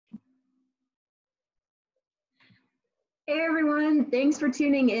Hey everyone, thanks for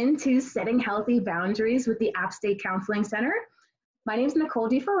tuning in to Setting Healthy Boundaries with the App State Counseling Center. My name is Nicole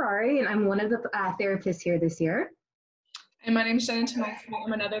DeFerrari and I'm one of the therapists here this year. And my name is Shannon Tomasky.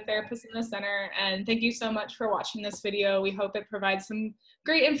 I'm another therapist in the center, and thank you so much for watching this video. We hope it provides some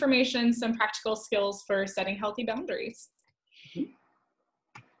great information, some practical skills for setting healthy boundaries.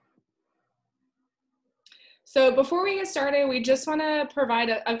 So before we get started, we just want to provide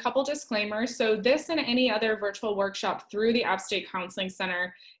a couple disclaimers. So this and any other virtual workshop through the App State Counseling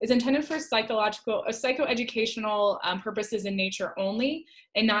Center is intended for psychoeducational purposes in nature only,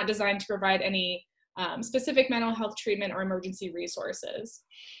 and not designed to provide any specific mental health treatment or emergency resources.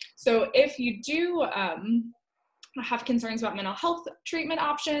 So if you do have concerns about mental health treatment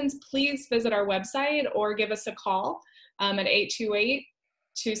options, please visit our website or give us a call at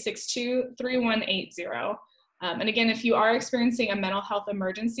 828-262-3180. And again, if you are experiencing a mental health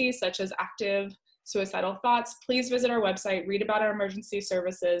emergency, such as active suicidal thoughts, please visit our website, read about our emergency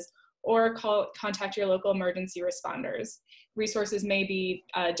services, or contact your local emergency responders. Resources may be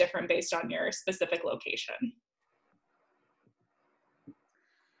different based on your specific location.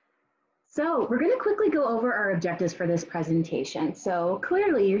 So we're going to quickly go over our objectives for this presentation. So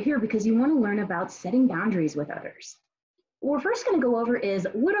clearly you're here because you want to learn about setting boundaries with others. What we're first going to go over is,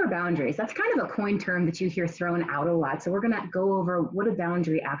 what are boundaries? That's kind of a coin term that you hear thrown out a lot. So we're going to go over what a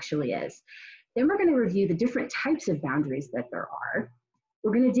boundary actually is. Then we're going to review the different types of boundaries that there are.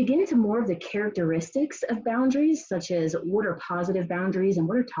 We're going to dig into more of the characteristics of boundaries, such as what are positive boundaries and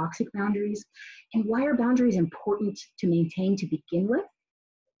what are toxic boundaries, and why are boundaries important to maintain to begin with.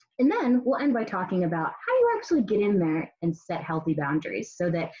 And then we'll end by talking about how you actually get in there and set healthy boundaries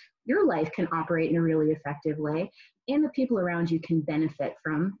so that your life can operate in a really effective way and the people around you can benefit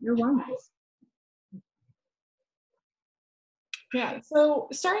from your wellness. Yeah, so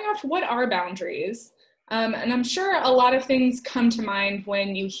starting off, what are boundaries? And I'm sure a lot of things come to mind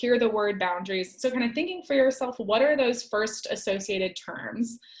when you hear the word boundaries. So kind of thinking for yourself, what are those first associated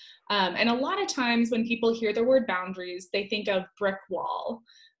terms? And a lot of times when people hear the word boundaries, they think of brick wall,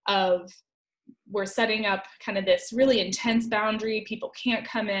 of we're setting up kind of this really intense boundary, people can't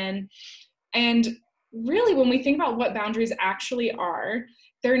come in. And really, when we think about what boundaries actually are,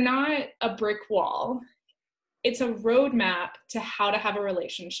 they're not a brick wall. It's a roadmap to how to have a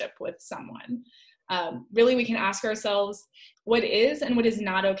relationship with someone. Really, we can ask ourselves what is and what is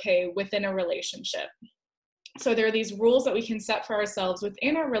not okay within a relationship. So there are these rules that we can set for ourselves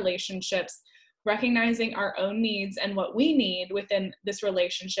within our relationships, recognizing our own needs and what we need within this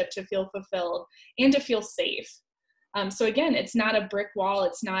relationship to feel fulfilled and to feel safe. So again, it's not a brick wall.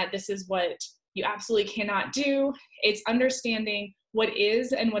 It's not, this is what you absolutely cannot do. It's understanding what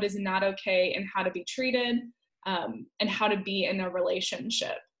is and what is not okay and how to be treated and how to be in a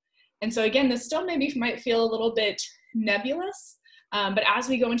relationship. And so again, this still maybe might feel a little bit nebulous, but as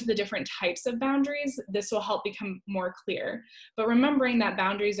we go into the different types of boundaries, this will help become more clear. But remembering that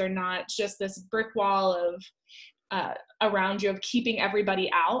boundaries are not just this brick wall of around you of keeping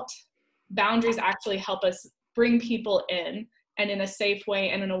everybody out. Boundaries actually help us bring people in, and in a safe way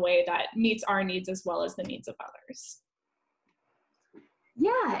and in a way that meets our needs as well as the needs of others.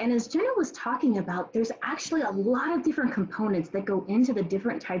 Yeah, and as Jenna was talking about, there's actually a lot of different components that go into the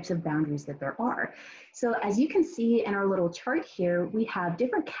different types of boundaries that there are. So as you can see in our little chart here, we have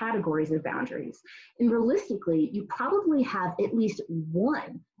different categories of boundaries. And realistically, you probably have at least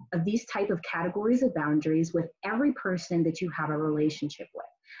one of these type of categories of boundaries with every person that you have a relationship with.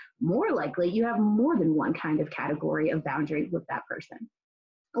 More likely, you have more than one kind of category of boundary with that person,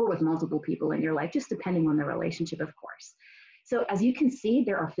 or with multiple people in your life, just depending on the relationship, of course. So as you can see,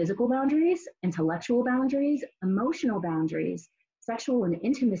 there are physical boundaries, intellectual boundaries, emotional boundaries, sexual and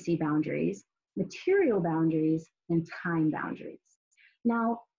intimacy boundaries, material boundaries, and time boundaries.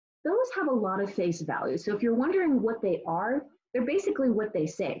 Now, those have a lot of face value. So if you're wondering what they are, they're basically what they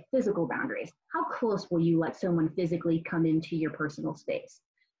say, physical boundaries. How close will you let someone physically come into your personal space?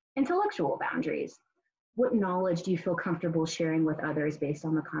 Intellectual boundaries. What knowledge do you feel comfortable sharing with others based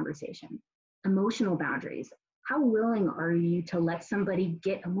on the conversation? Emotional boundaries. How willing are you to let somebody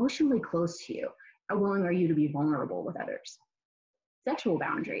get emotionally close to you? How willing are you to be vulnerable with others? Sexual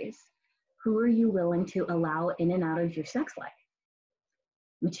boundaries. Who are you willing to allow in and out of your sex life?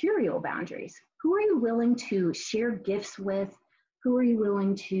 Material boundaries. Who are you willing to share gifts with? Who are you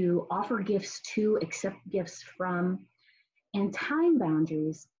willing to offer gifts to, accept gifts from? And time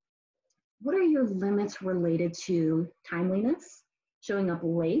boundaries. What are your limits related to timeliness? Showing up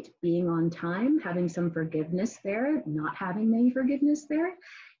late, being on time, having some forgiveness there, not having any forgiveness there.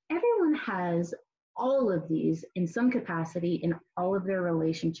 Everyone has all of these in some capacity in all of their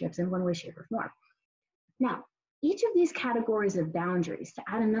relationships in one way, shape, or form. Now, Each of these categories of boundaries, to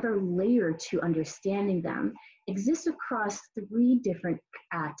add another layer to understanding them, exists across three different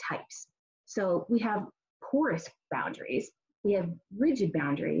types. So we have porous boundaries, we have rigid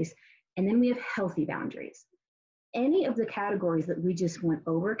boundaries, and then we have healthy boundaries. Any of the categories that we just went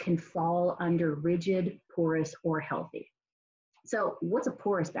over can fall under rigid, porous, or healthy. So what's a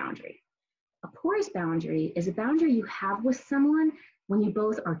porous boundary? A porous boundary is a boundary you have with someone when you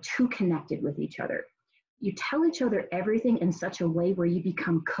both are too connected with each other. You tell each other everything in such a way where you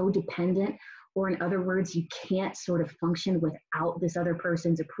become codependent, or in other words, you can't sort of function without this other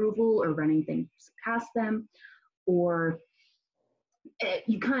person's approval or running things past them, or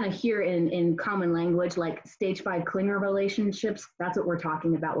you kind of hear in common language like stage 5 clinger relationships. That's what we're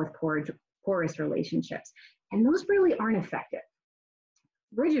talking about with porous relationships. And those really aren't effective.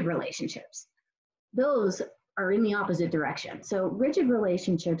 Rigid relationships, those are in the opposite direction. So rigid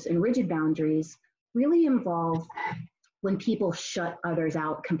relationships and rigid boundaries really involve when people shut others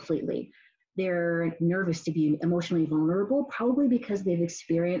out completely. They're nervous to be emotionally vulnerable, probably because they've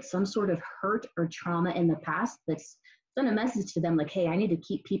experienced some sort of hurt or trauma in the past that's sent a message to them like, hey, I need to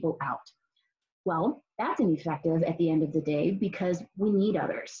keep people out. Well, that's ineffective at the end of the day because we need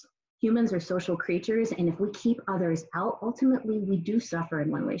others. Humans are social creatures, and if we keep others out, ultimately we do suffer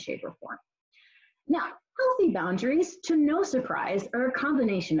in one way, shape, or form. Now, healthy boundaries, to no surprise, are a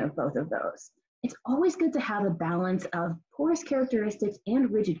combination of both of those. It's always good to have a balance of porous characteristics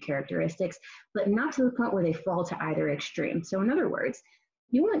and rigid characteristics, but not to the point where they fall to either extreme. So in other words,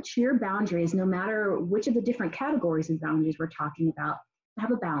 you want your boundaries, no matter which of the different categories of boundaries we're talking about, to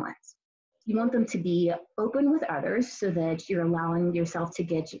have a balance. You want them to be open with others so that you're allowing yourself to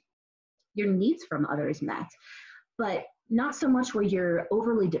get your needs from others met, but not so much where you're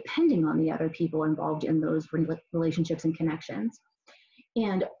overly depending on the other people involved in those relationships and connections.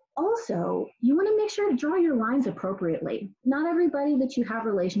 And also, you want to make sure to draw your lines appropriately. Not everybody that you have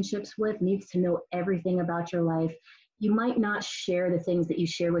relationships with needs to know everything about your life. You might not share the things that you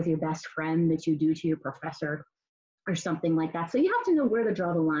share with your best friend that you do to your professor or something like that. So you have to know where to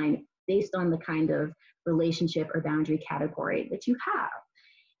draw the line based on the kind of relationship or boundary category that you have.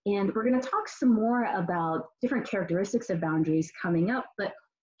 And we're going to talk some more about different characteristics of boundaries coming up, but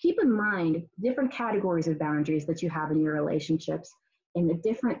keep in mind different categories of boundaries that you have in your relationships and the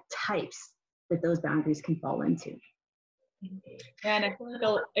different types that those boundaries can fall into. And I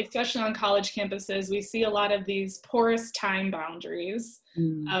feel like, especially on college campuses, we see a lot of these porous time boundaries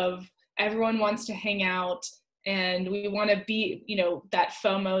of everyone wants to hang out and we want to be, that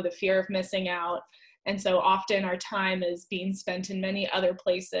FOMO, the fear of missing out. And so often our time is being spent in many other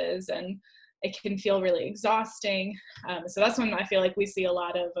places and it can feel really exhausting. So that's when I feel like we see a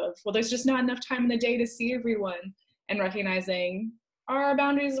lot of, well, there's just not enough time in the day to see everyone, and recognizing, are our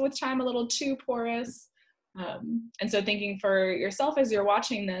boundaries with time a little too porous? And so thinking for yourself as you're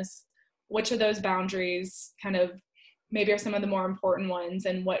watching this, which of those boundaries kind of maybe are some of the more important ones,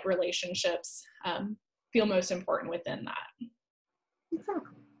 and what relationships feel most important within that? Exactly.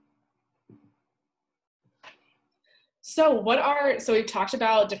 So we've talked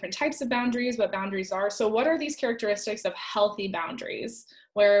about different types of boundaries, what boundaries are. So what are these characteristics of healthy boundaries,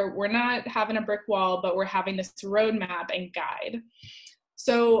 where we're not having a brick wall, but we're having this roadmap and guide?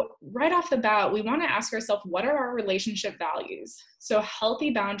 So right off the bat, we want to ask ourselves, what are our relationship values? So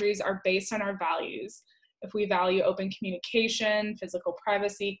healthy boundaries are based on our values. If we value open communication, physical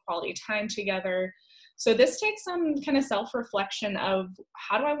privacy, quality time together. So this takes some kind of self-reflection of,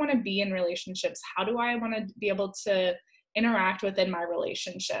 how do I want to be in relationships? How do I want to be able to interact within my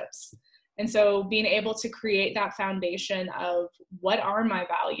relationships? And so being able to create that foundation of, what are my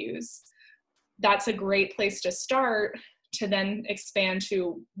values? That's a great place to start, to then expand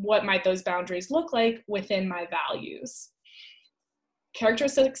to, what might those boundaries look like within my values?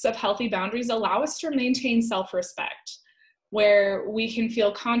 Characteristics of healthy boundaries allow us to maintain self-respect, where we can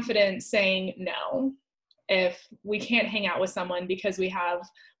feel confident saying no. If we can't hang out with someone because we have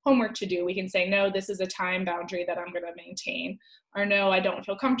homework to do, we can say, no, this is a time boundary that I'm going to maintain. Or no, I don't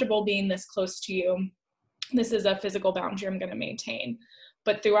feel comfortable being this close to you. This is a physical boundary I'm going to maintain.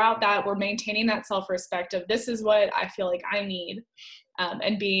 But throughout that, we're maintaining that self-respect of, this is what I feel like I need,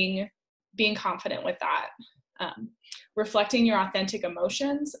 and being confident with that. Reflecting your authentic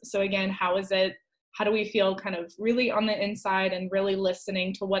emotions. So again, how do we feel kind of really on the inside and really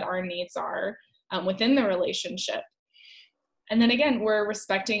listening to what our needs are within the relationship? And then again, we're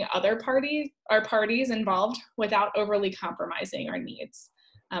respecting our parties involved without overly compromising our needs.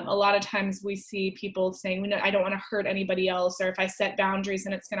 A lot of times we see people saying, I don't want to hurt anybody else, or if I set boundaries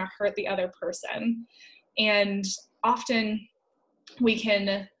and it's going to hurt the other person. And often we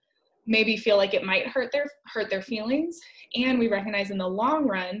can maybe feel like it might hurt their feelings. And we recognize in the long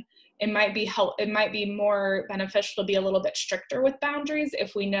run, it might be more beneficial to be a little bit stricter with boundaries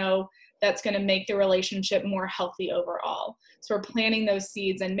if we know that's going to make the relationship more healthy overall. So we're planting those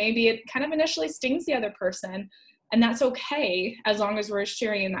seeds, and maybe it kind of initially stings the other person, and that's okay as long as we're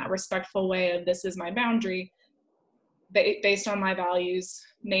sharing in that respectful way of, this is my boundary based on my values,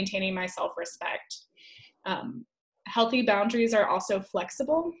 maintaining my self-respect. Healthy boundaries are also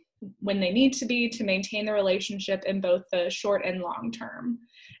flexible when they need to be to maintain the relationship in both the short and long term.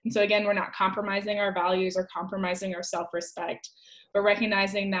 And so again, we're not compromising our values or compromising our self-respect, but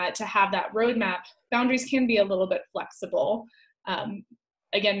recognizing that to have that roadmap, boundaries can be a little bit flexible.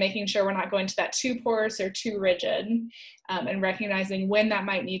 Again, making sure we're not going to that too porous or too rigid, and recognizing when that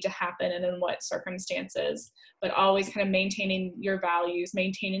might need to happen and in what circumstances, but always kind of maintaining your values,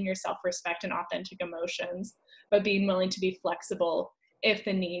 maintaining your self-respect and authentic emotions, but being willing to be flexible if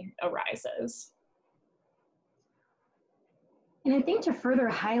the need arises. And I think to further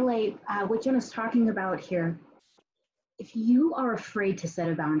highlight what Jen is talking about here, if you are afraid to set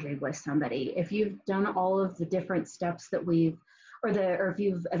a boundary with somebody, if you've done all of the different steps that or if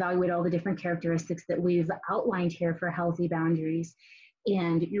you've evaluated all the different characteristics that we've outlined here for healthy boundaries,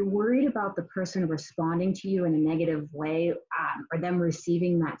 and you're worried about the person responding to you in a negative way, or them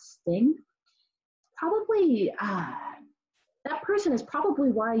receiving that sting, probably that person is probably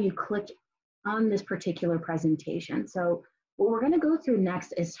why you clicked on this particular presentation. So what we're going to go through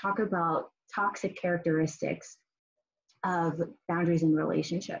next is talk about toxic characteristics of boundaries in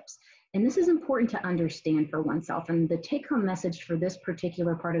relationships. And this is important to understand for oneself. And the take-home message for this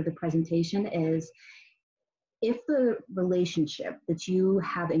particular part of the presentation is, if the relationship that you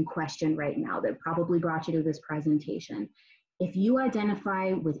have in question right now that probably brought you to this presentation, if you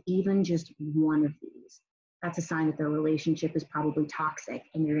identify with even just one of these, that's a sign that the relationship is probably toxic,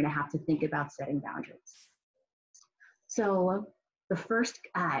 and you're going to have to think about setting boundaries. So the first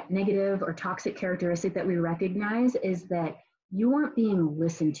negative or toxic characteristic that we recognize is that you aren't being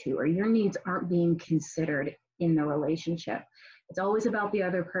listened to, or your needs aren't being considered in the relationship. It's always about the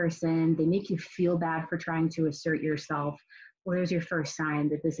other person. They make you feel bad for trying to assert yourself. Well, there's your first sign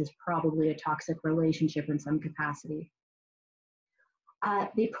that this is probably a toxic relationship in some capacity.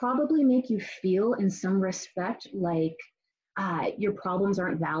 They probably make you feel in some respect like your problems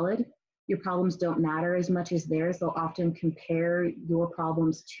aren't valid. Your problems don't matter as much as theirs. They'll often compare your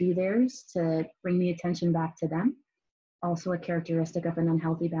problems to theirs to bring the attention back to them. Also a characteristic of an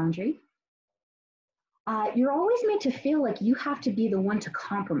unhealthy boundary. You're always made to feel like you have to be the one to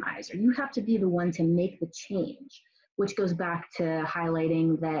compromise, or you have to be the one to make the change, which goes back to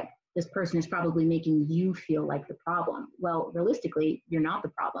highlighting that this person is probably making you feel like the problem. Well, realistically, you're not the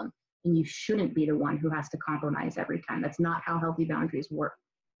problem, and you shouldn't be the one who has to compromise every time. That's not how healthy boundaries work.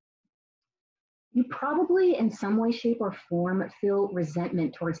 You probably, in some way, shape, or form, feel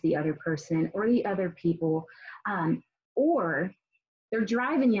resentment towards the other person or the other people, or they're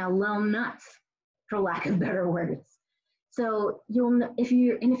driving you a little nuts, for lack of better words. So if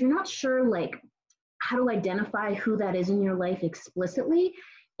you're not sure like how to identify who that is in your life explicitly,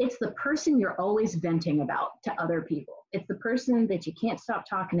 it's the person you're always venting about to other people. It's the person that you can't stop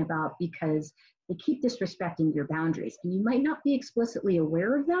talking about because they keep disrespecting your boundaries. And you might not be explicitly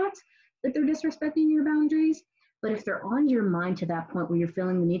aware of that they're disrespecting your boundaries, but if they're on your mind to that point where you're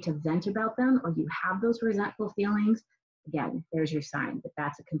feeling the need to vent about them, or you have those resentful feelings, again, there's your sign that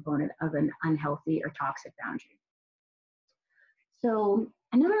that's a component of an unhealthy or toxic boundary. So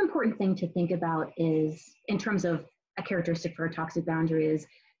another important thing to think about is, in terms of a characteristic for a toxic boundary, is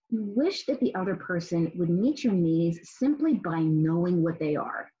you wish that the other person would meet your needs simply by knowing what they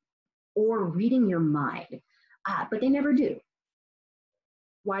are or reading your mind, but they never do.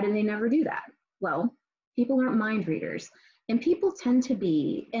 Why do they never do that? Well, people aren't mind readers, and people tend to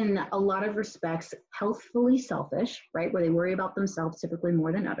be, in a lot of respects, healthfully selfish, right? Where they worry about themselves typically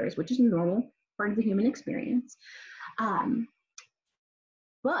more than others, which is a normal part of the human experience.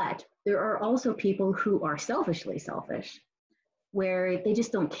 But there are also people who are selfishly selfish, where they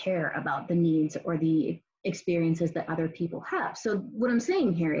just don't care about the needs or the experiences that other people have. So what I'm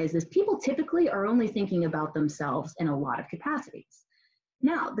saying here is people typically are only thinking about themselves in a lot of capacities.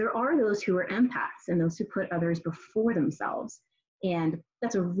 Now, there are those who are empaths and those who put others before themselves. And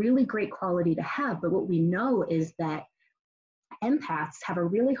that's a really great quality to have. But what we know is that empaths have a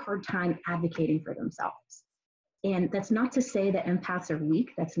really hard time advocating for themselves. And that's not to say that empaths are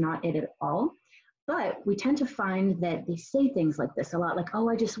weak. That's not it at all. But we tend to find that they say things like this a lot, like, oh,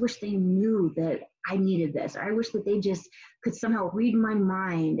 I just wish they knew that I needed this. Or I wish that they just could somehow read my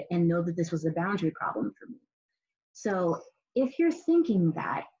mind and know that this was a boundary problem for me. So if you're thinking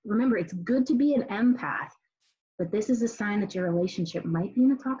that, remember, it's good to be an empath, but this is a sign that your relationship might be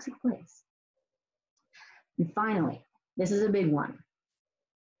in a toxic place. And finally, this is a big one.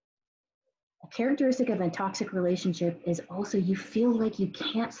 A characteristic of a toxic relationship is also you feel like you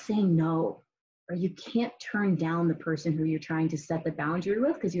can't say no, or you can't turn down the person who you're trying to set the boundary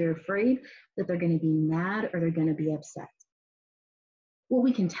with because you're afraid that they're going to be mad or they're going to be upset. What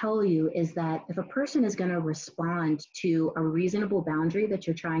we can tell you is that if a person is going to respond to a reasonable boundary that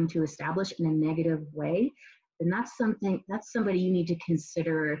you're trying to establish in a negative way, then that's somebody you need to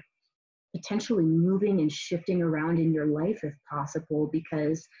consider potentially moving and shifting around in your life if possible,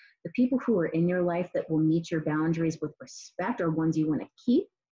 because the people who are in your life that will meet your boundaries with respect are ones you want to keep,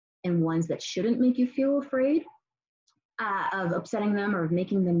 and ones that shouldn't make you feel afraid of upsetting them or of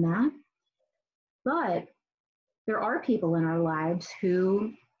making them mad. But there are people in our lives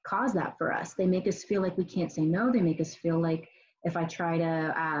who cause that for us. They make us feel like we can't say no. They make us feel like if I try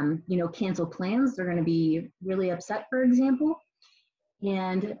to, cancel plans, they're going to be really upset, for example.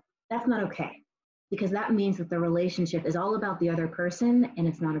 And that's not okay, because that means that the relationship is all about the other person and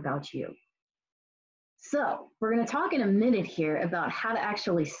it's not about you. So we're going to talk in a minute here about how to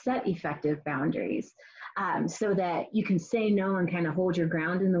actually set effective boundaries so that you can say no and kind of hold your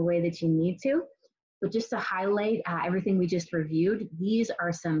ground in the way that you need to. But just to highlight everything we just reviewed, these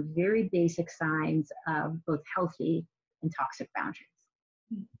are some very basic signs of both healthy and toxic boundaries.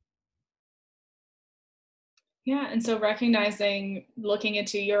 Yeah, and so recognizing, looking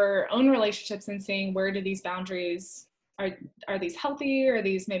into your own relationships and seeing where do these boundaries, are these healthy, or are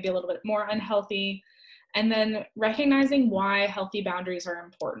these maybe a little bit more unhealthy? And then recognizing why healthy boundaries are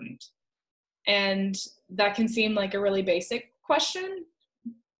important. And that can seem like a really basic question,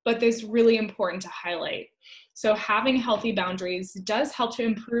 but it's really important to highlight. So having healthy boundaries does help to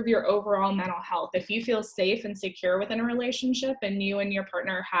improve your overall mental health. If you feel safe and secure within a relationship and you and your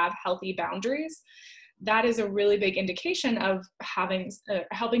partner have healthy boundaries, that is a really big indication of helping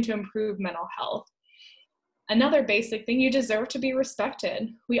to improve mental health. Another basic thing, you deserve to be respected.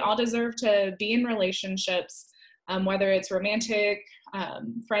 We all deserve to be in relationships, whether it's romantic,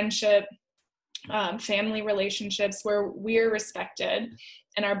 friendship, family relationships, where we're respected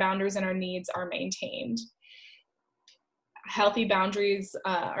and our boundaries and our needs are maintained. Healthy boundaries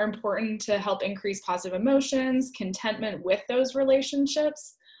are important to help increase positive emotions, contentment with those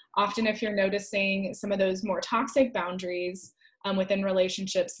relationships. Often if you're noticing some of those more toxic boundaries within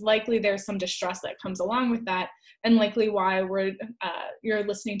relationships, likely there's some distress that comes along with that, and likely why you're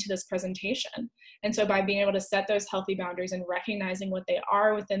listening to this presentation. And so by being able to set those healthy boundaries and recognizing what they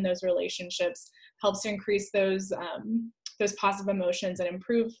are within those relationships helps to increase those positive emotions and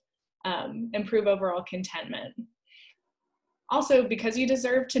improve overall contentment. Also, because you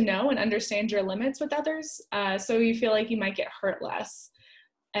deserve to know and understand your limits with others, so you feel like you might get hurt less.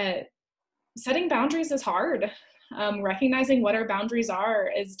 Setting boundaries is hard. Recognizing what our boundaries are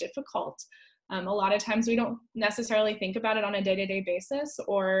is difficult. A lot of times we don't necessarily think about it on a day-to-day basis,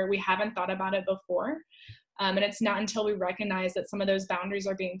 or we haven't thought about it before. And it's not until we recognize that some of those boundaries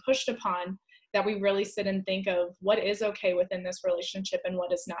are being pushed upon that we really sit and think of what is okay within this relationship and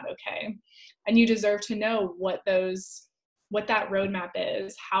what is not okay. And you deserve to know what that roadmap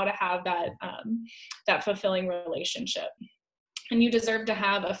is, how to have that fulfilling relationship. And you deserve to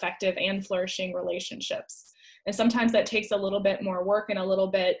have effective and flourishing relationships. And sometimes that takes a little bit more work and a little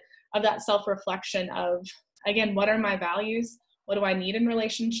bit of that self-reflection of, again, what are my values? What do I need in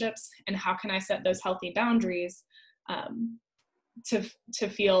relationships? And how can I set those healthy boundaries to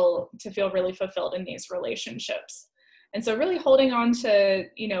feel really fulfilled in these relationships? And so really holding on to,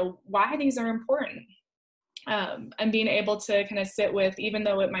 why these are important. And being able to kind of sit with, even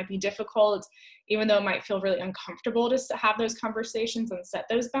though it might be difficult, even though it might feel really uncomfortable to have those conversations and set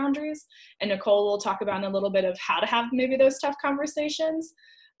those boundaries. And Nicole will talk about in a little bit of how to have maybe those tough conversations,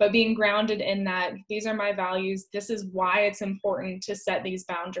 but being grounded in that these are my values. This is why it's important to set these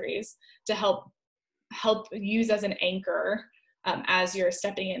boundaries to help use as an anchor as you're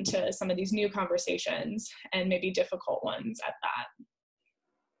stepping into some of these new conversations and maybe difficult ones at that.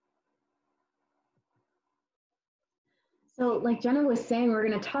 So like Jenna was saying, we're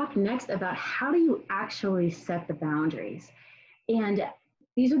going to talk next about how do you actually set the boundaries. And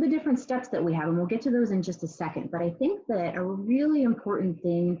these are the different steps that we have, and we'll get to those in just a second. But I think that a really important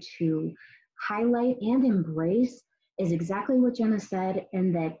thing to highlight and embrace is exactly what Jenna said,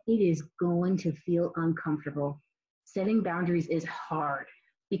 and that it is going to feel uncomfortable. Setting boundaries is hard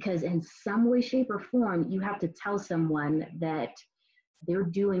because in some way, shape, or form, you have to tell someone that they're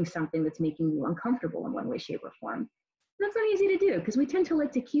doing something that's making you uncomfortable in one way, shape, or form. That's not easy to do because we tend to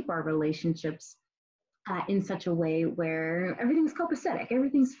like to keep our relationships in such a way where everything's copacetic,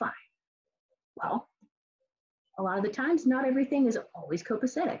 everything's fine. Well, a lot of the times, not everything is always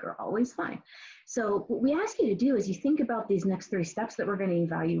copacetic or always fine. So what we ask you to do as you think about these next 3 steps that we're going to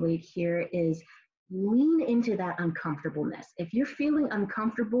evaluate here is lean into that uncomfortableness. If you're feeling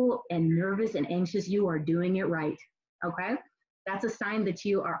uncomfortable and nervous and anxious, you are doing it right, okay? That's a sign that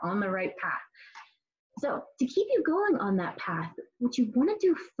you are on the right path. So to keep you going on that path, what you want to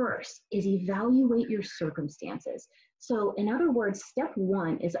do first is evaluate your circumstances. So in other words, step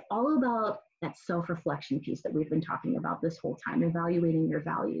 1 is all about that self-reflection piece that we've been talking about this whole time, evaluating your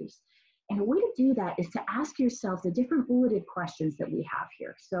values. And a way to do that is to ask yourself the different bulleted questions that we have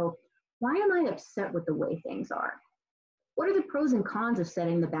here. So why am I upset with the way things are? What are the pros and cons of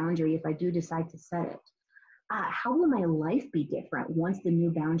setting the boundary if I do decide to set it? How will my life be different once the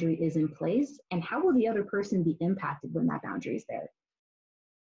new boundary is in place? And how will the other person be impacted when that boundary is there?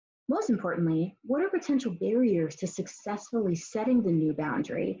 Most importantly, what are potential barriers to successfully setting the new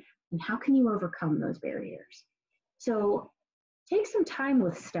boundary, and how can you overcome those barriers? So take some time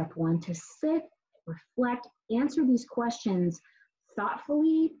with step 1 to sit, reflect, answer these questions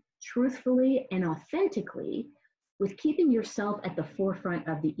thoughtfully, truthfully, and authentically, with keeping yourself at the forefront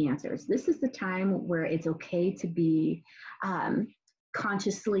of the answers. This is the time where it's okay to be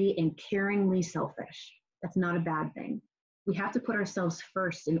consciously and caringly selfish. That's not a bad thing. We have to put ourselves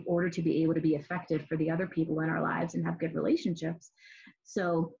first in order to be able to be effective for the other people in our lives and have good relationships.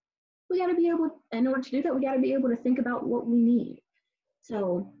 So we got to be able, in order to do that, we got to be able to think about what we need.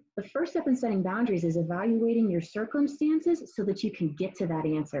 So the first step in setting boundaries is evaluating your circumstances so that you can get to that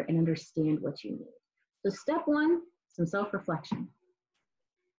answer and understand what you need. So step 1, some self-reflection.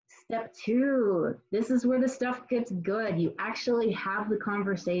 Step 2, this is where the stuff gets good. You actually have the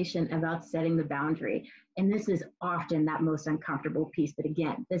conversation about setting the boundary. And this is often that most uncomfortable piece. But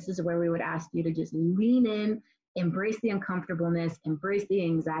again, this is where we would ask you to just lean in, embrace the uncomfortableness, embrace the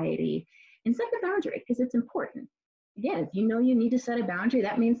anxiety, and set the boundary because it's important. Again, if you know you need to set a boundary,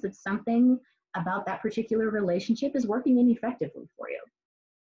 that means that something about that particular relationship is working ineffectively for you.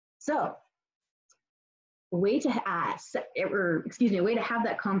 So a way to have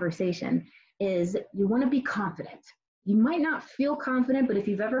that conversation is you want to be confident. You might not feel confident, but if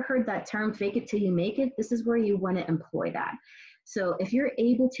you've ever heard that term, fake it till you make it, this is where you want to employ that. So if you're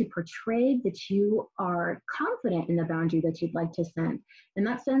able to portray that you are confident in the boundary that you'd like to send, then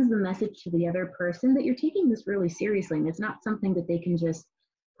that sends the message to the other person that you're taking this really seriously. And it's not something that they can just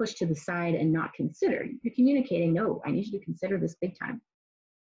push to the side and not consider. You're communicating, no, I need you to consider this big time.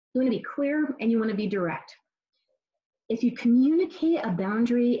 You want to be clear and you want to be direct. If you communicate a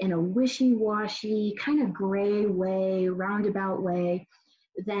boundary in a wishy-washy, kind of gray way, roundabout way,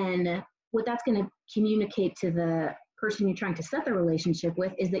 then what that's going to communicate to the person you're trying to set the relationship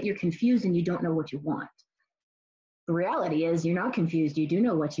with is that you're confused and you don't know what you want. The reality is you're not confused. You do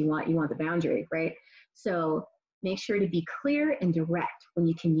know what you want. You want the boundary, right? So make sure to be clear and direct when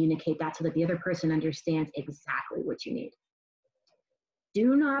you communicate that so that the other person understands exactly what you need.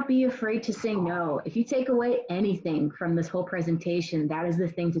 Do not be afraid to say no. If you take away anything from this whole presentation, that is the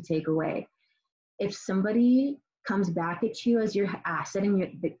thing to take away. If somebody comes back at you as you're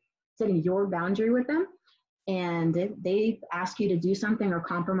setting your boundary with them, and they ask you to do something or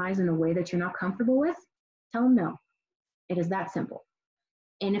compromise in a way that you're not comfortable with, tell them no. It is that simple.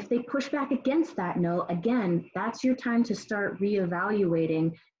 And if they push back against that no, again, that's your time to start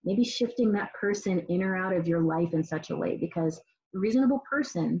reevaluating, maybe shifting that person in or out of your life in such a way, because a reasonable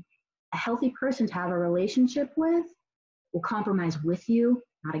person, a healthy person to have a relationship with, will compromise with you,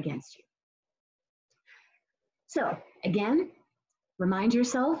 not against you. So again, remind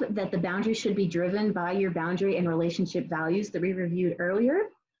yourself that the boundary should be driven by your boundary and relationship values that we reviewed earlier.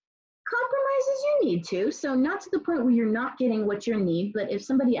 Compromise as you need to, so not to the point where you're not getting what you need, but if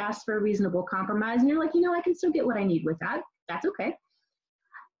somebody asks for a reasonable compromise and you're like, I can still get what I need with that, that's okay.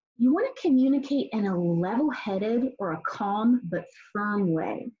 You want to communicate in a level-headed or a calm but firm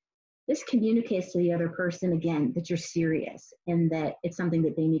way. This communicates to the other person, again, that you're serious and that it's something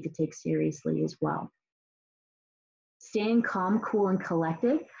that they need to take seriously as well. Staying calm, cool, and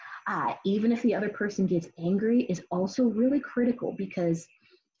collected, even if the other person gets angry, is also really critical because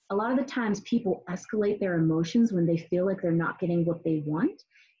a lot of the times people escalate their emotions when they feel like they're not getting what they want.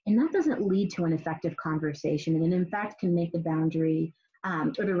 And that doesn't lead to an effective conversation. And in fact, can make the boundary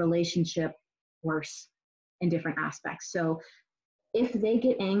or the relationship worse in different aspects. So if they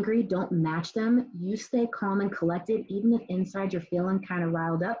get angry, don't match them. You stay calm and collected, even if inside you're feeling kind of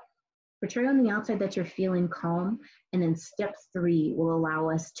riled up. Portray on the outside that you're feeling calm. And then step 3 will allow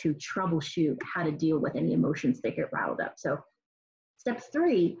us to troubleshoot how to deal with any emotions that get riled up. So step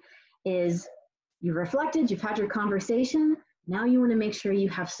 3 is You've reflected, you've had your conversation. Now you want to make sure you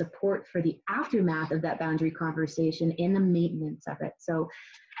have support for the aftermath of that boundary conversation and the maintenance of it. So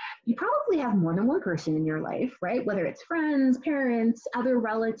you probably have more than one person in your life, right? Whether it's friends, parents, other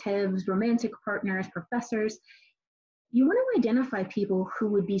relatives, romantic partners, professors. You want to identify people who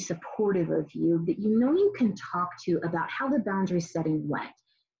would be supportive of you, that you know you can talk to about how the boundary setting went.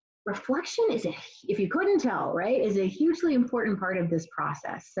 Reflection is, if you couldn't tell, right, is a hugely important part of this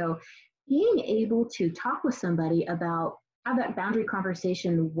process. So being able to talk with somebody about how that boundary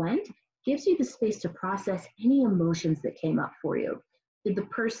conversation went gives you the space to process any emotions that came up for you. Did the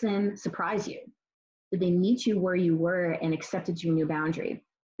person surprise you? Did they meet you where you were and accepted your new boundary?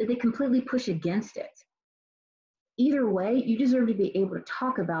 Did they completely push against it? Either way, you deserve to be able to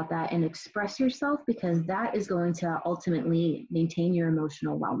talk about that and express yourself, because that is going to ultimately maintain your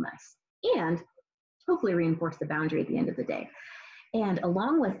emotional wellness and hopefully reinforce the boundary at the end of the day. And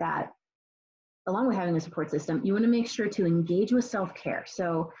along with that, along with having a support system, you want to make sure to engage with self-care.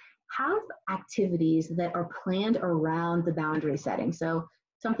 So have activities that are planned around the boundary setting. So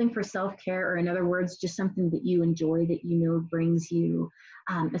something for self-care, or in other words, just something that you enjoy, that you know brings you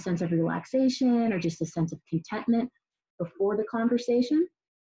a sense of relaxation or just a sense of contentment before the conversation,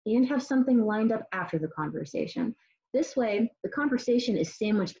 and have something lined up after the conversation. This way, the conversation is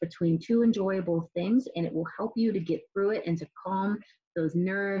sandwiched between two enjoyable things, and it will help you to get through it and to calm those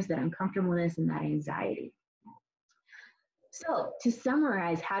nerves, that uncomfortableness, and that anxiety. So to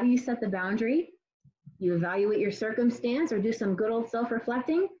summarize, how do you set the boundary? You evaluate your circumstance or do some good old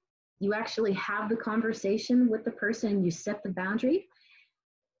self-reflecting. You actually have the conversation with the person, you set the boundary,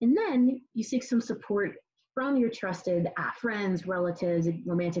 and then you seek some support from your trusted friends, relatives,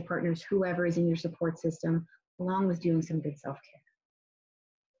 romantic partners, whoever is in your support system, along with doing some good self-care.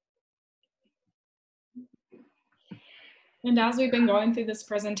 And as we've been going through this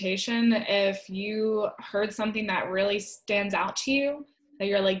presentation, if you heard something that really stands out to you, that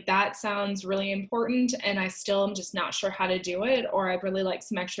you're like, that sounds really important and I still am just not sure how to do it, or I'd really like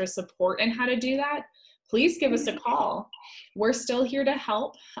some extra support in how to do that, please give us a call. We're still here to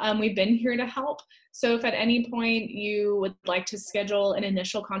help. We've been here to help. So if at any point you would like to schedule an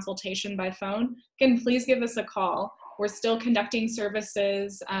initial consultation by phone, again, please give us a call. We're still conducting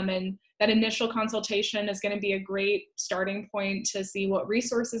services, and that initial consultation is going to be a great starting point to see what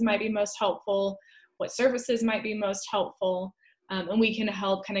resources might be most helpful, what services might be most helpful, and we can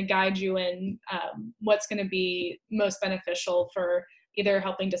help kind of guide you in what's going to be most beneficial for either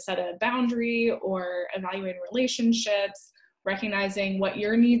helping to set a boundary or evaluating relationships, recognizing what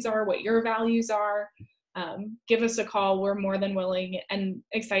your needs are, what your values are. Give us a call. We're more than willing and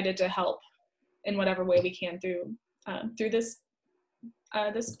excited to help in whatever way we can through this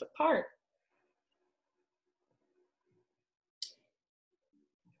part.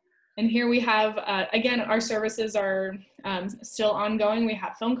 And here we have, again, our services are still ongoing. We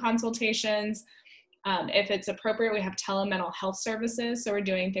have phone consultations. If it's appropriate, we have telemental health services. So we're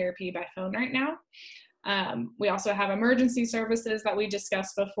doing therapy by phone right now. We also have emergency services that we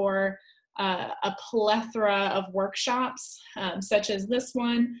discussed before, a plethora of workshops such as this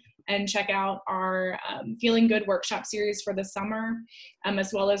one, and check out our Feeling Good workshop series for the summer,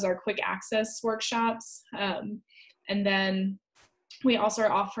 as well as our quick access workshops. And then we also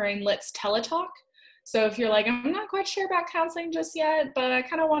are offering Let's Teletalk. So if you're like, I'm not quite sure about counseling just yet, but I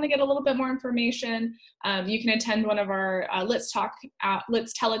kind of want to get a little bit more information, you can attend one of our Let's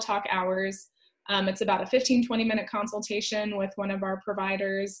Teletalk hours. It's about a 15-20 minute consultation with one of our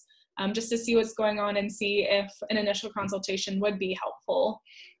providers, just to see what's going on and see if an initial consultation would be helpful.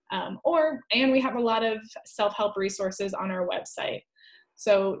 And we have a lot of self-help resources on our website.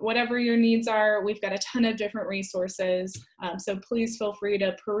 So whatever your needs are, we've got a ton of different resources. So please feel free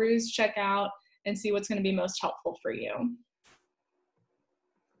to peruse, check out, and see what's going to be most helpful for you.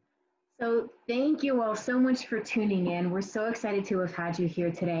 So thank you all so much for tuning in. We're so excited to have had you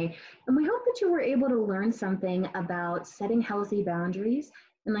here today. And we hope that you were able to learn something about setting healthy boundaries.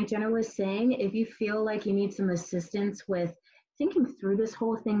 And like Jenna was saying, if you feel like you need some assistance with thinking through this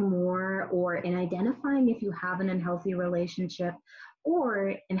whole thing more, or in identifying if you have an unhealthy relationship,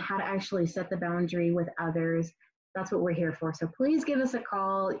 or in how to actually set the boundary with others, that's what we're here for. So please give us a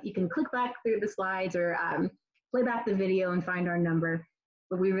call. You can click back through the slides or play back the video and find our number.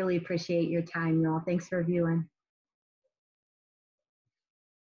 But we really appreciate your time, y'all. Thanks for viewing.